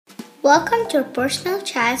Welcome to our Personal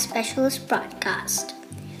Child Specialist broadcast.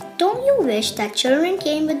 Don't you wish that children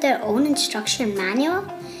came with their own instruction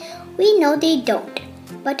manual? We know they don't.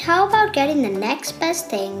 But how about getting the next best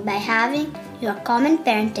thing by having your common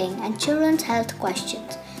parenting and children's health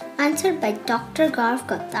questions answered by Dr. Gaurav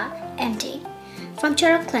Gupta, MD, from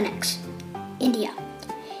Charak Clinics, India.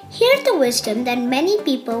 Hear the wisdom that many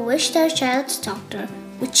people wish their child's doctor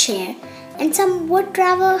would share, and some would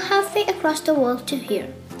travel halfway across the world to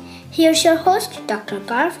hear. Here's your host, Dr.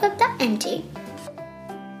 Gaurav Gupta, MD.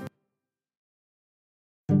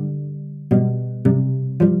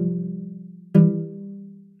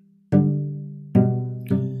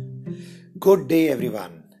 Good day,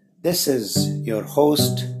 everyone. This is your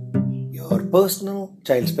host, your personal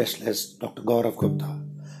child specialist, Dr. Gaurav Gupta.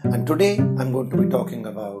 And today I'm going to be talking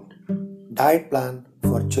about diet plan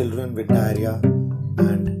for children with diarrhea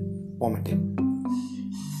and vomiting.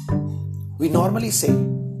 We normally say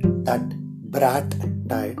that BRAT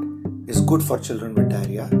diet is good for children with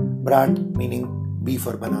diarrhea. BRAT meaning B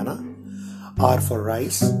for banana, R for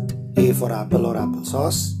rice, A for apple or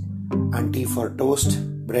applesauce, and T for toast,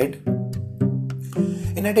 bread.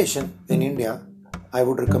 In addition, in India, I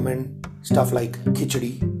would recommend stuff like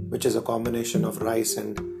khichdi, which is a combination of rice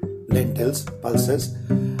and lentils, pulses,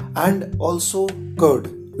 and also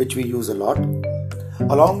curd, which we use a lot.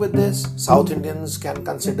 Along with this, South Indians can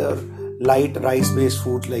consider light rice-based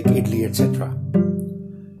foods like idli, etc.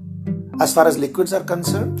 As far as liquids are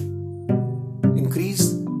concerned,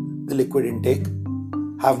 increase the liquid intake,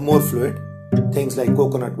 have more fluid, things like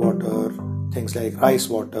coconut water, things like rice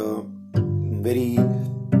water, very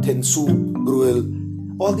thin soup, gruel.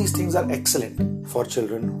 All these things are excellent for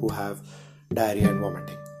children who have diarrhea and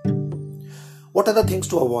vomiting. What are the things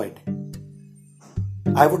to avoid?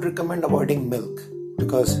 I would recommend avoiding milk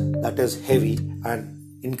because that is heavy and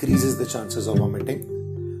increases the chances of vomiting.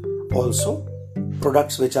 Also,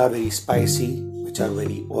 products which are very spicy, which are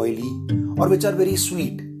very oily, or which are very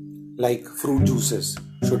sweet, like fruit juices,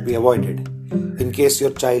 should be avoided. In case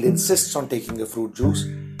your child insists on taking a fruit juice,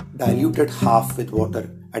 dilute it half with water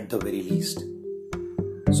at the very least.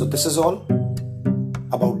 So this is all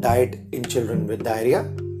about diet in children with diarrhea.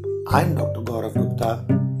 I'm Dr. Gaurav Gupta,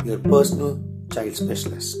 your personal child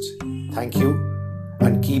specialist. Thank you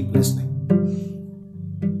and keep listening.